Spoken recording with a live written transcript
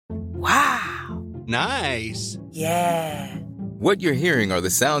Nice. Yeah. What you're hearing are the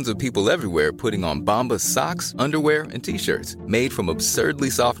sounds of people everywhere putting on Bombas socks, underwear, and T-shirts made from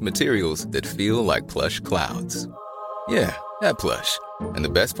absurdly soft materials that feel like plush clouds. Yeah, that plush. And the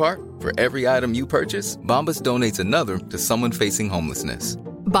best part? For every item you purchase, Bombas donates another to someone facing homelessness.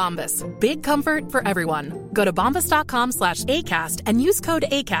 Bombas. Big comfort for everyone. Go to bombas.com/ACAST and use code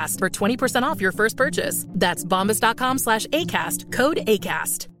ACAST for 20% off your first purchase. That's bombas.com/ACAST. Code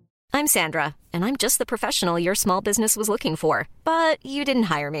ACAST. I'm Sandra, and I'm just the professional your small business was looking for. But you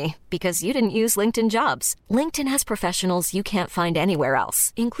didn't hire me because you didn't use LinkedIn Jobs. LinkedIn has professionals you can't find anywhere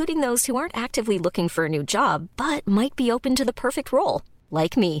else, including those who aren't actively looking for a new job, but might be open to the perfect role,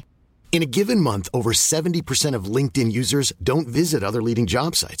 like me. In a given month, over 70% of LinkedIn users don't visit other leading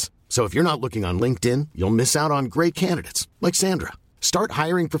job sites. So if you're not looking on LinkedIn, you'll miss out on great candidates, like Sandra. Start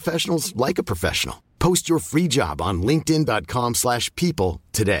hiring professionals like a professional. Post your free job on linkedin.com/people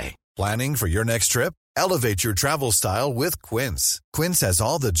today. Planning for your next trip? Elevate your travel style with Quince. Quince has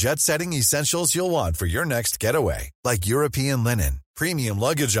all the jet-setting essentials you'll want for your next getaway, like European linen, premium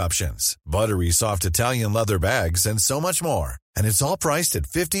luggage options, buttery soft Italian leather bags, and so much more. And it's all priced at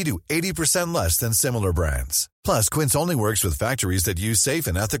 50 to 80% less than similar brands. Plus, Quince only works with factories that use safe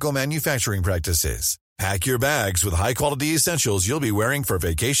and ethical manufacturing practices. Pack your bags with high-quality essentials you'll be wearing for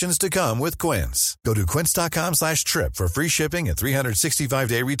vacations to come with Quince. Go to quince.com/trip for free shipping and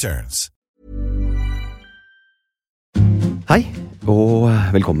 365-day returns. Hei, og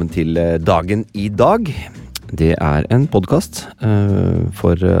velkommen til Dagen i dag. Det en podcast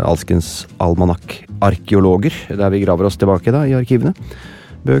for alskens almanakk-arkeologer, der vi graver oss tilbake da, i arkivene.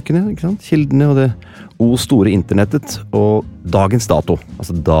 Bøkene, ikke sant? Kildene og det store internettet, og dagens dato,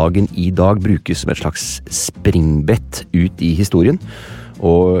 altså dagen i dag, brukes som et slags springbrett ut i historien,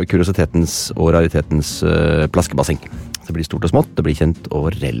 og kuriositetens og raritetens plaskebasseng. Det blir stort og smått, det blir kjent og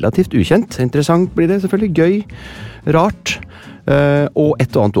relativt ukjent. Interessant blir det selvfølgelig, gøy, rart, og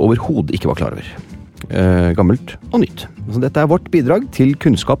et og annet du overhodet ikke var klar over. Gammelt og nytt. Så dette vårt bidrag til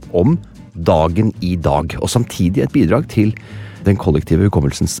kunnskap om dagen i dag, og samtidig et bidrag til den kollektive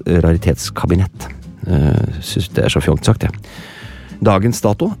hukommelsens raritetskabinett. Synes det så fjongt sagt, ja. Dagens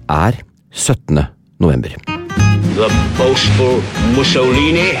dato 17. november. The boastful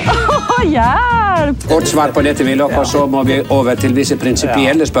Mussolini. Hjelp! Kort svar på dette vil dere, så må vi over til visse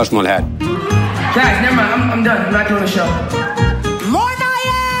prinsipielle spørsmål her. Guys, never mind. I'm done. I'm not doing the show. More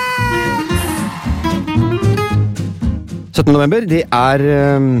diet! 17. november, det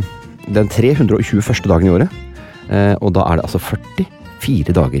den 321. dagen i året. Og da det altså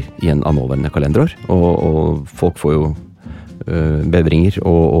 44 dager igjen av nåværende kalenderår, og folk får jo bevringer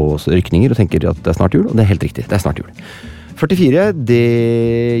og rykninger og tenker at det snart jul, og det helt riktig, det snart jul. 44,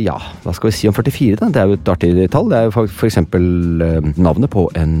 ja, hva skal vi si om 44 da? Det jo et artig tall, det jo for eksempel navnet på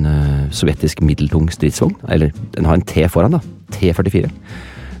en sovjetisk middeltung stridsvogn, eller den har en T foran da, T-44.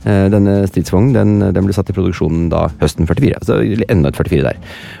 Denne stridsvognen, den ble satt i produksjonen da høsten 44, altså enda et 44 der,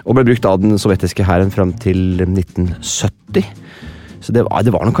 og ble brukt av den sovjetiske hæren frem til 1970. Så det var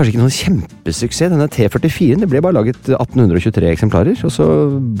nok kanskje ikke noen kjempesuksess. Denne T-44, det ble bare laget 1823 eksemplarer, og så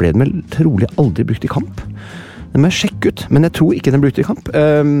ble den vel trolig aldri brukt i kamp. Den må jeg sjekke ut, men jeg tror ikke den ble brukt i kamp.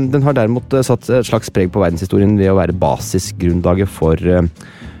 Den har derimot satt et slags preg på verdenshistorien ved å være basisgrunnlaget for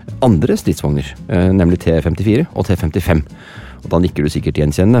andre stridsvogner, nemlig T-54 og T-55. Og da nikker du sikkert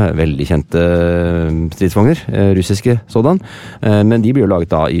gjenkjennende, veldig kjente stridsvogner, russiske sådan, men de blir jo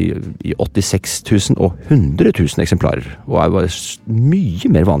laget da i 86 000 og 100 000 eksemplarer, og jo mye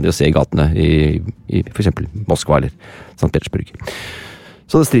mer vanlig å se i gatene i for eksempel Moskva eller St. Petersburg.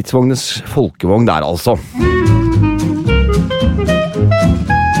 Så stridsvognes folkevogn der altså.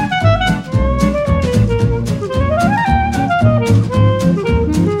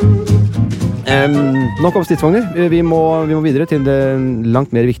 Nok om stridsvogner. Vi må videre til det langt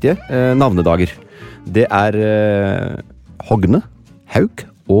mer viktige. Navnedager. Det Hogne, Hauk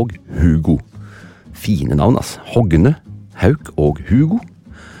og Hugo. Fine navn, altså. Hogne, Hauk og Hugo.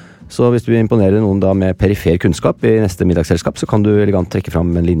 Så hvis du vil imponere noen da med perifer kunnskap i neste middagsselskap, så kan du elegant trekke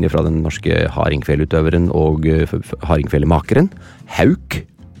fram en linje fra den norske hardingfeleutøveren og hardingfelemakeren. Hauk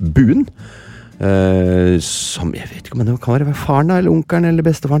Buen. Som, jeg vet ikke om det kan være faren eller onkelen eller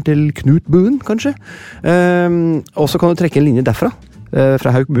bestefaren til Knut Buen, kanskje. Og så kan du trekke en linje derfra,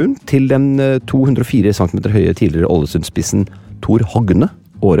 fra Hauk Buen, til den 204 cm høye tidligere Ålesundspissen Tor Hogne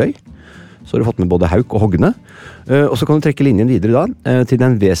Årøy. Så har du fått med både Hauk og Hogne. Og så kan du trekke linjen videre da, til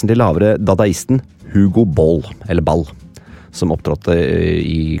den vesentlig lavere dadaisten Hugo Boll, eller Ball, som opptrådte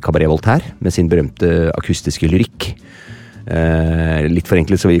i Cabaret Voltaire med sin berømte akustiske lyrikk. Litt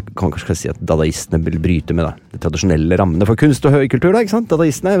forenklet, så vi kan kanskje si at dadaistene vil bryte med de tradisjonelle rammene for kunst og høykultur, ikke sant?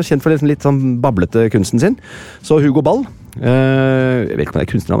 Dadaistene er jo kjent for litt sånn bablete kunsten sin. Så Hugo Ball, jeg vet ikke om det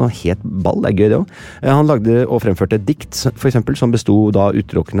kunstnernavn, han het Ball, det er gøy det også. Han lagde og fremførte et dikt, for eksempel, som bestod da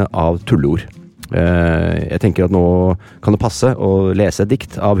utelukkende av tulleord. Jeg tenker at nå kan det passe å lese et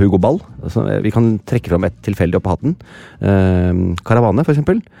dikt av Hugo Ball. Altså, vi kan trekke fram et tilfeldig opp på hatten. Karavane, for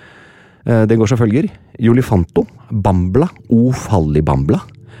eksempel. Det går som følger. Jolifanto, Bambla, O falli Bambla,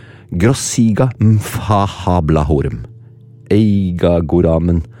 Grossiga mfahabla horem, Eiga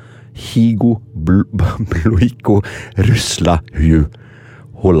goramen, Higo bloiko rusla hu,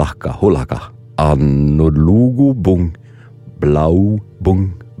 Holaka, Anologo bung, blau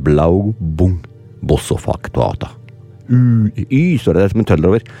bung, bossofaktuata. Så det som en tøller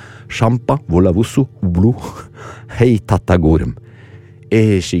over. Shampa, volavusso, blo, hei tatagorem.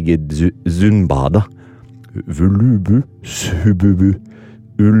 Eshige zunbada, vulubu, sububu,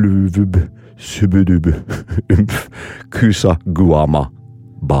 uluvubu, subudubu, kusa guama,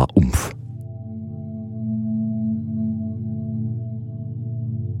 ba umf.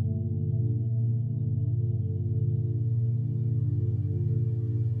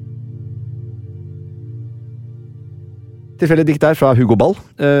 Tilfeldig dikt der fra Hugo Ball.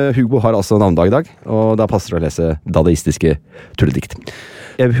 Hugo har altså navnedag i dag, og da passer det å lese dadaistiske tulledikt.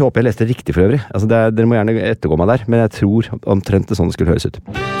 Jeg håper jeg leste riktig for øvrig. Altså dere må gjerne ettergå meg der, men jeg tror omtrent det sånn det skulle høres ut.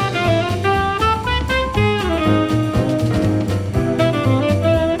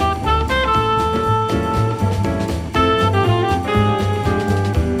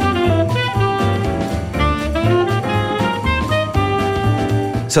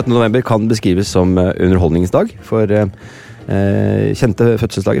 November kan beskrives som underholdningsdag, for kjente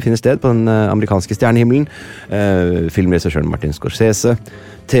fødselsdager finner sted på den amerikanske stjernehimmelen. Filmregissøren Martin Scorsese,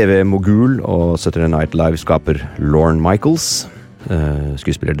 TV-mogul og Saturday Night Live-skaper Lorne Michaels,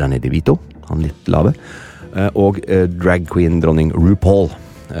 skuespiller Danny DeVito, han litt lave, og drag queen-dronning RuPaul.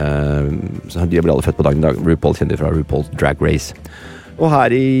 Så de ble alle født på dagen i dag. RuPaul kjenner fra RuPaul's Drag Race. Og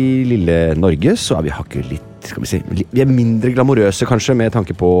her i lille Norge så er vi hakket litt, skal vi si, vi er mindre glamorøse kanskje med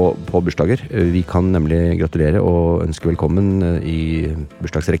tanke på bursdager. Vi kan nemlig gratulere og ønske velkommen i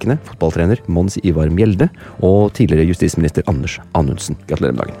bursdagsrekkene fotballtrener Mons Ivar Mjelde og tidligere justisminister Anders Anundsen.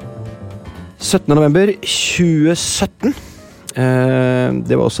 Gratulerer med dagen. 17. november 2017.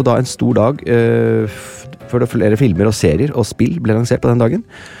 Det var også da en stor dag for flere filmer og serier og spill ble lansert på den dagen.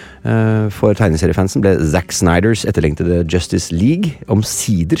 For tegneseriefansen ble Zack Snyders etterlengtede Justice League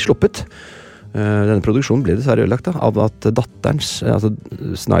omsider sluppet. Denne produksjonen ble dessverre ødelagt av at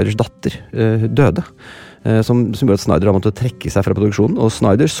Snyders datter døde, som gjorde at Snyder måtte trekke seg fra produksjonen, og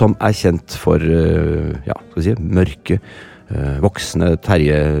Snyder, som er kjent for mørke voksne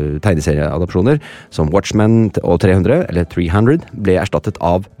tegneserieadapsjoner som Watchmen og 300 ble erstattet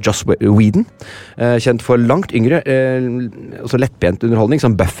av Joss Whedon, kjent for langt yngre og så lettbent underholdning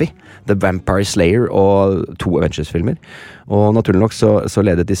som Buffy, The Vampire Slayer og 2 Avengers-filmer, og naturlig nok så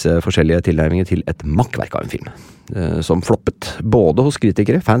ledet disse forskjellige tilnærminger til et makkverk av en film som floppet både hos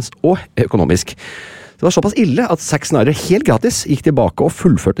kritikere, fans og økonomisk. Det var såpass ille at Zack Snyder helt gratis gikk tilbake og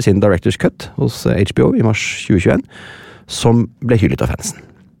fullførte sin Director's Cut hos HBO i mars 2021, som ble hyllet av fansen.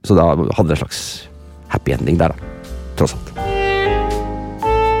 Så da hadde det en slags happy ending der da, tross alt.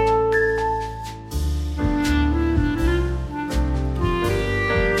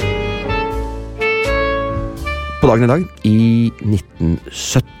 På dagen i dag, i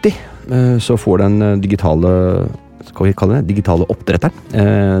 1970, så får den digitale, skal vi kalle det, digitale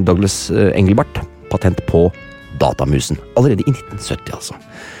oppdretteren, Douglas Engelbart, patent på datamusen. Allerede i 1970, altså.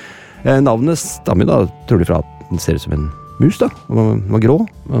 Navnet stammer da, trolig fra at den ser ut som en mus da, den var grå,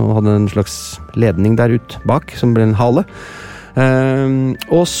 og hadde en slags ledning der ut bak, som ble en hale.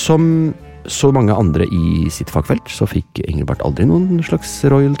 Og som så mange andre i sitt fagfelt, så fikk Engelbart aldri noen slags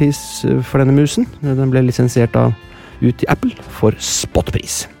royalties for denne musen. Den ble lisensiert ut til Apple for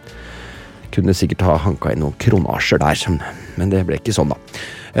spotpris. Kunne sikkert ha hanka inn noen kronasjer der, men det ble ikke sånn da.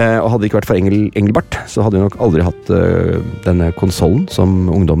 Og hadde det ikke vært for Engelbart, så hadde vi nok aldri hatt denne konsolen som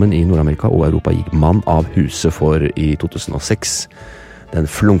ungdommen i Nord-Amerika og Europa gikk mann av huset for i 2006. Den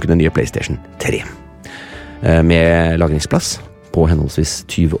flunkende nye PlayStation 3. Med lagringsplass på henholdsvis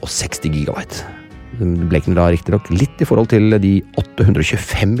 20 og 60 gigabyte. Det ble ikke da riktig nok litt i forhold til de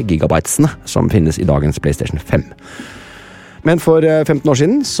 825 gigabytesene som finnes i dagens PlayStation 5. Men for 15 år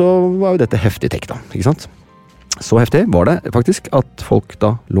siden så var jo dette heftig tech da, ikke sant? Så heftig var det faktisk at folk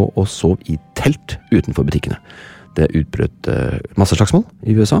da lå og sov i telt utenfor butikkene. Det utbrøt masse slagsmål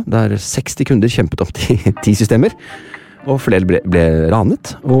i USA, der 60 kunder kjempet om 10 systemer, og flere ble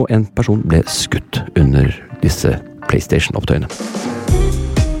ranet, og en person ble skutt under disse PlayStation-opptøyene.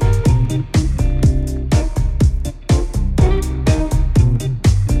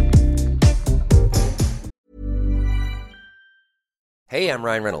 Hey, I'm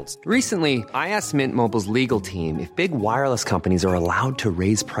Ryan Reynolds. Recently, I asked Mint Mobile's legal team if big wireless companies are allowed to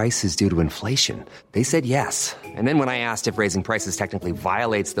raise prices due to inflation. They said yes. And then when I asked if raising prices technically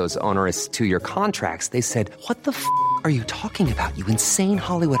violates those onerous two-year contracts, they said, "What the f*** are you talking about, you insane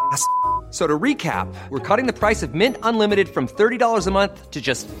Hollywood ass?" So to recap, we're cutting the price of Mint Unlimited from $30 a month to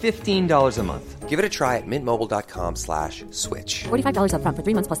just $15 a month. Give it a try at mintmobile.com/switch. $45 up front for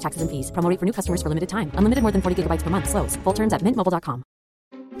 3 months plus taxes and fees. Promo rate for new customers for limited time. Unlimited more than 40 gigabytes per month. Slows full terms at mintmobile.com.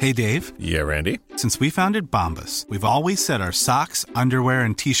 Hey, Dave. Yeah, Randy. Since we founded Bombas, we've always said our socks, underwear,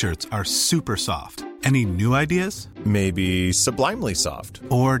 and T-shirts are super soft. Any new ideas? Maybe sublimely soft.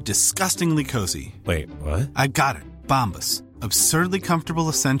 Or disgustingly cozy. Wait, what? I got it. Bombas. Absurdly comfortable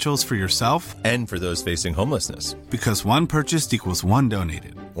essentials for yourself and for those facing homelessness. Because one purchased equals one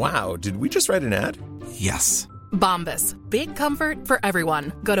donated. Wow, did we just write an ad? Yes. Bombas. Big comfort for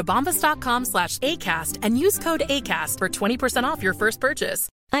everyone. Go to bombas.com/ACAST and use code ACAST for 20% off your first purchase.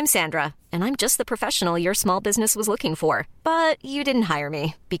 I'm Sandra, and I'm just the professional your small business was looking for. But you didn't hire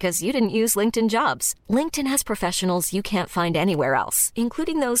me because you didn't use LinkedIn Jobs. LinkedIn has professionals you can't find anywhere else,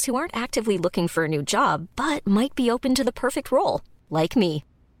 including those who aren't actively looking for a new job, but might be open to the perfect role, like me.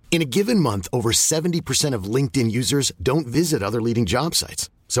 In a given month, over 70% of LinkedIn users don't visit other leading job sites.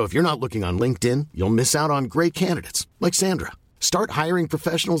 So if you're not looking on LinkedIn, you'll miss out on great candidates like Sandra. Start hiring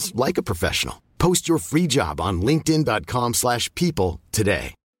professionals like a professional. Post your free job on linkedin.com/people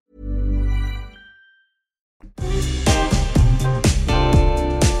today.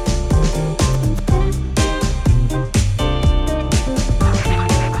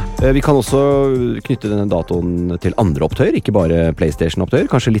 Vi kan også knytte denne datoen til andre opptøyer, ikke bare PlayStation-opptøyer,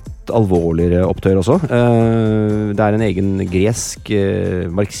 kanskje litt alvorligere opptøyer også. Det er en egen gresk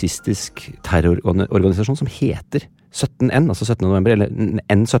marxistisk terrororganisasjon som heter 17N, altså 17. november, eller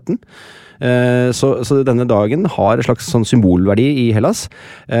N17. Så denne dagen har en slags sånn symbolverdi i Hellas.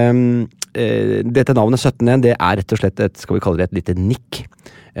 Dette navnet 17N, det er rett og slett skal vi kalle det et lite nikk.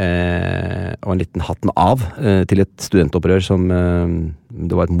 Og en liten hatten av til et studentopprør som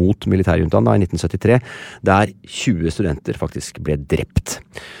det var et mot militærjuntaen da, i 1973, der 20 studenter faktisk ble drept.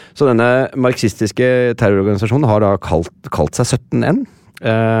 Så denne marxistiske terrororganisasjonen har da kalt seg 17N,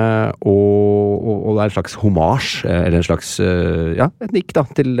 og det er en slags hommage, eller en slags, et nikk da,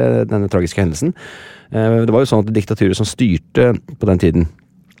 til denne tragiske hendelsen. Det var jo sånn at diktaturet som styrte på den tiden,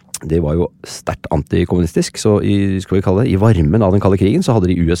 det var jo sterkt antikommunistisk, så skal vi kalle det, i varmen av den kalde krigen, så hadde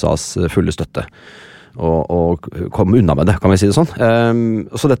de USAs fulle støtte. Og kom unna med det, kan vi si det sånn.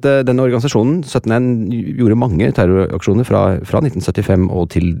 Så denne organisasjonen, 17N, gjorde mange terroraksjoner fra 1975 og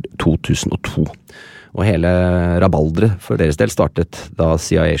til 2002. Og hele rabaldret for deres del startet da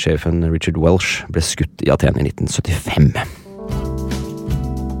CIA-sjefen Richard Welch ble skutt i Aten i 1975.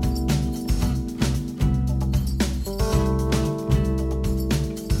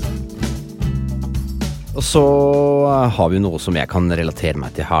 Og så har vi noe som jeg kan relatere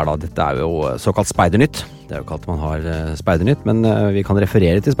meg til her da. Dette er jo såkalt Speidernytt. Det er jo ikke alltid man har Speidernytt, men vi kan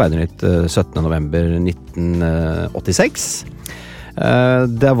referere til Speidernytt 17. november 1986.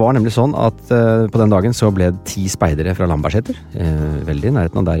 Det var nemlig sånn at på den dagen så ble 10 speidere fra Lambertseter, veldig i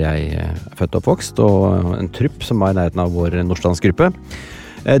nærheten av der jeg er født og oppvokst, og en trupp som var i nærheten av vår nordstandsgruppe.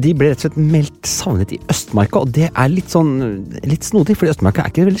 De ble rett og slett meldt savnet i Østmarka, og det er litt snodig, for Østmarka er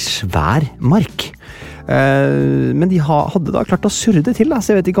ikke en veldig svær mark. Men de hadde da klart å surre det til, da.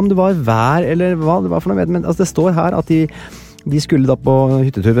 Så jeg vet ikke om det var vær eller hva det var for noe, men altså, det står her at de skulle da på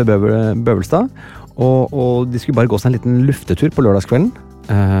hyttetur ved Bøvelstad, og de skulle bare gå seg en liten luftetur på lørdagskvelden,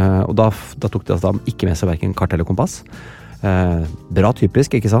 og da tok de altså ikke med seg hverken kart eller kompass. Bra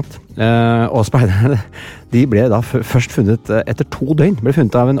typisk, ikke sant? Og speiderne, de ble da først funnet etter 2 døgn, ble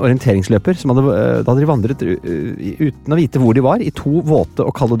funnet av en orienteringsløper som da hadde de vandret uten å vite hvor de var, i 2 våte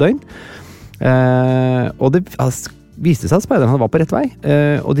og kalde døgn. Og det viste seg at speiderne var på rett vei,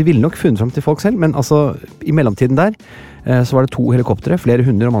 og de ville nok funnet frem til folk selv, men altså i mellomtiden der så var det 2 helikoptere, flere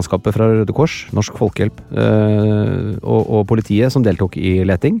hunder og mannskaper fra Røde Kors, Norsk Folkehjelp og politiet som deltok i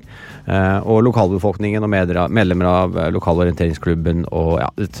leting, og lokalbefolkningen og medlemmer av lokalorienteringsklubben og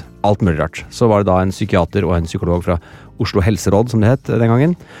ja, alt mulig rart. Så var det da en psykiater og en psykolog fra Oslo Helseråd, som det het den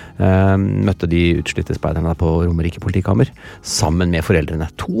gangen, møtte de utslitte speiderne på Romerike politikammer sammen med foreldrene.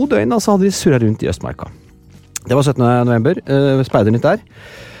 2 døgn altså hadde de surret rundt i Østmarka. Det var 17. november, Speidernytt der.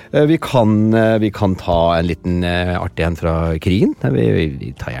 Vi kan ta en liten artig en fra krigen.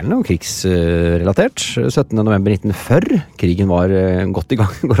 Vi tar gjerne noe krigsrelatert. 17. november 1940. Krigen var godt i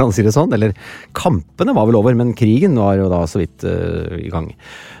gang, går an å si det sånn. Eller kampene var vel over, men krigen var jo da så vidt i gang.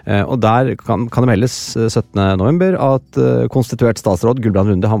 Og der kan det meldes 17. november at konstituert statsråd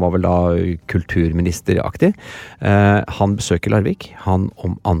Gulbrand Lunde, han var vel da kulturministeraktig. Han besøker Larvik. Han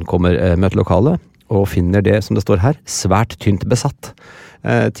ankommer møtelokalet og finner det, som det står her, svært tynt besatt.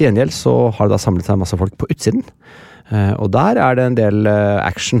 Til gjengjeld så har det da samlet seg masse folk på utsiden, og der er det en del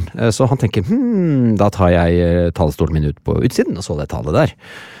action, så han tenker, da tar jeg talestolen min ut på utsiden, og så det talet der.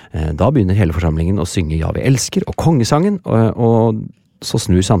 Da begynner hele forsamlingen å synge Ja, vi elsker, og kongesangen, og så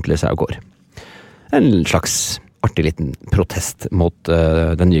snur samtlige seg og går. En slags artig liten protest mot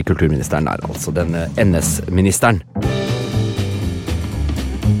den nye kulturministeren der, altså den NS-ministeren.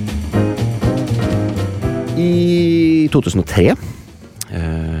 I 2003,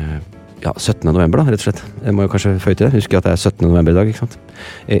 17. november da, rett og slett. Jeg må jo kanskje føye til det. Husker at det er 17. november i dag, ikke sant?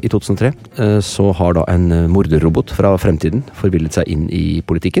 I 2003 så har da en morderrobot fra fremtiden forvillet seg inn i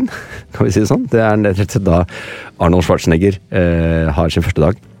politikken, kan vi si det sånn. Det er rett og slett da Arnold Schwarzenegger har sin første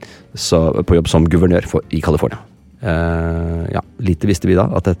dag på jobb som guvernør i California. Lite visste vi da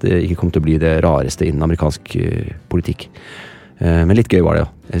at dette ikke kom til å bli det rareste innen amerikansk politikk. Men litt gøy var det, ja.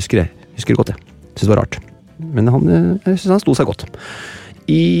 Jeg husker det godt, jeg. Jeg synes det var rart. Men jeg synes han sto seg godt.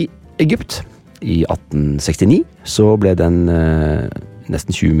 I Egypt, i 1869, så ble den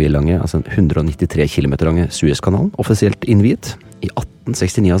nesten 20 mil lange, altså 193 kilometer lange Suezkanalen offisielt innviet. I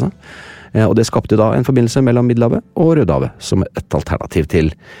 1869, altså. Og det skapte da en forbindelse mellom Middelhavet og Rødehavet, som et alternativ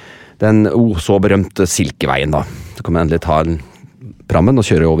til den så berømte Silkeveien da. Så kan man endelig ta prammen og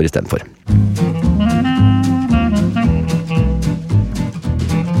kjøre over i stedet for.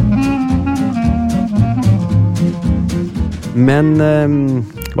 Men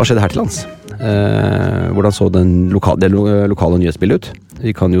hva skjedde her til lands? Hvordan så det lokale nyhetsbildet ut?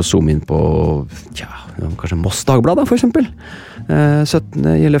 Vi kan jo zoome inn på kanskje Moss Dagblad da, for eksempel.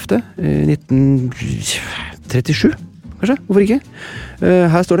 17.11. 1937, kanskje? Hvorfor ikke?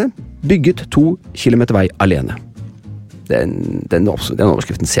 Her står det: bygget 2 kilometer vei alene. Den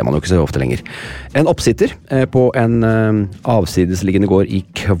overskriften ser man jo ikke så ofte lenger. En oppsitter på en avsidesliggende gård i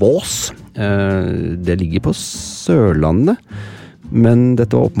Kvås. Det ligger på Sørlandet, men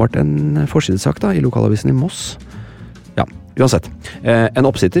dette var åpenbart en forsidesak da, i lokalavisen i Moss. Ja, uansett. En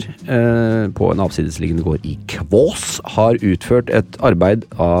oppsitter på en avsidesliggende gård i Kvås har utført et arbeid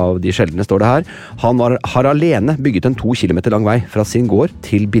av de sjeldne, står det her. Han har alene bygget en 2 kilometer lang vei fra sin gård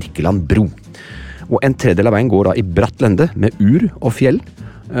til Birkeland bro. Og en tredjedel av veien går da i bratt lende med ur og fjell,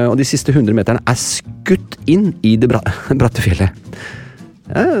 og de siste 100 meterne er skutt inn i det bratte fjellet.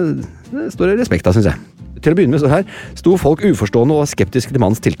 Det står respekt da, synes jeg. Til å begynne med så her, sto folk uforstående og skeptiske til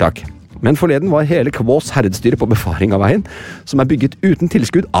mannens tiltak. Men forleden var hele Kvås herredsstyre på befaring av veien, som er bygget uten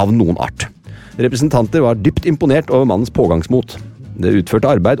tilskudd av noen art. Representanter var dypt imponert over mannens pågangsmot. Det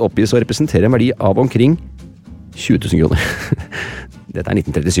utførte arbeid oppgis å representere en verdi av omkring 20 000 kroner. Dette er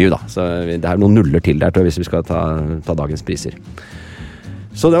 1937 da, så det er noen nuller til der, tror jeg, hvis vi skal ta dagens priser.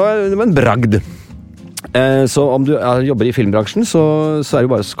 Så det var en bragd. Så om du jobber i filmbransjen, så er det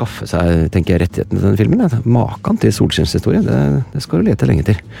jo bare å skaffe seg, tenker jeg, rettigheten til den filmen. Maken til solskinnshistorie, det skal du lete lenge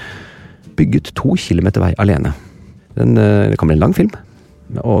til. Bygget 2 kilometer vei alene. Det kommer en lang film,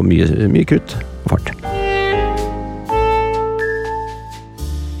 og mye krutt og fart.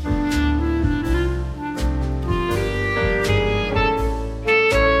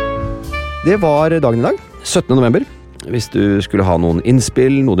 Det var dagen i dag, 17. november. Hvis du skulle ha noen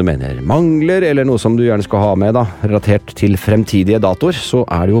innspill, noe du mener mangler, eller noe som du gjerne skal ha med da, relatert til fremtidige datoer, så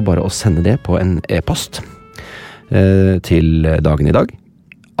er det jo bare å sende det på en e-post til dagen i dag.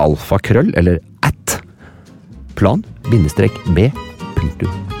 alfakrøll, eller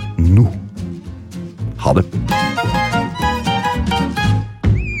 @plan-b.no. Ha det.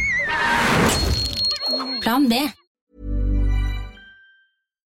 Plan B.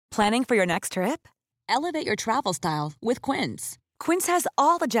 Planning for your next trip? Elevate your travel style with Quince. Quince has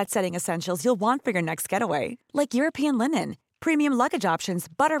all the jet-setting essentials you'll want for your next getaway, like European linen, premium luggage options,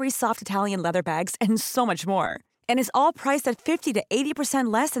 buttery soft Italian leather bags, and so much more. And is all priced at 50 to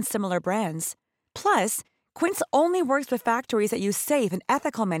 80% less than similar brands. Plus, Quince only works with factories that use safe and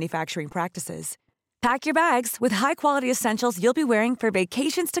ethical manufacturing practices. Pack your bags with high-quality essentials you'll be wearing for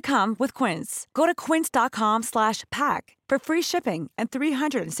vacations to come with Quince. Go to quince.com/pack for free shipping and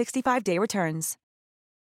 365-day returns.